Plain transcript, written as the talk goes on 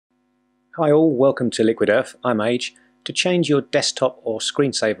Hi all, welcome to Liquid Earth. I'm Age. To change your desktop or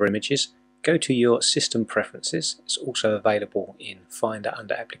screensaver images, go to your System Preferences. It's also available in Finder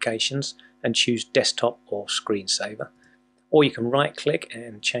under Applications, and choose Desktop or Screensaver. Or you can right click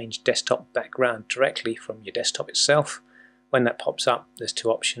and change desktop background directly from your desktop itself. When that pops up, there's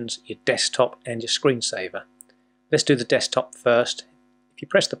two options, your desktop and your screensaver. Let's do the desktop first. If you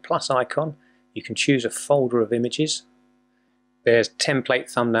press the plus icon, you can choose a folder of images. There's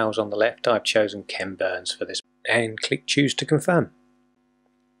template thumbnails on the left. I've chosen Ken Burns for this, and click choose to confirm.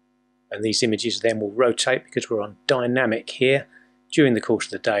 And these images then will rotate because we're on dynamic here. During the course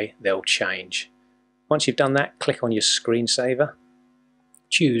of the day they'll change. Once you've done that, click on your screensaver,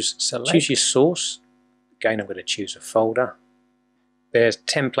 choose your source. Again, I'm going to choose a folder. There's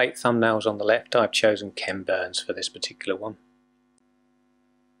template thumbnails on the left. I've chosen Ken Burns for this particular one.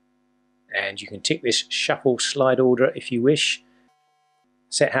 And you can tick this shuffle slide order if you wish.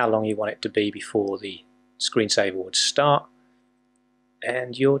 Set how long you want it to be before the screensaver would start,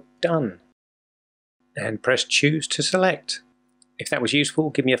 and you're done. And press choose to select. If that was useful,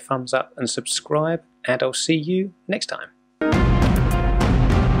 give me a thumbs up and subscribe, and I'll see you next time.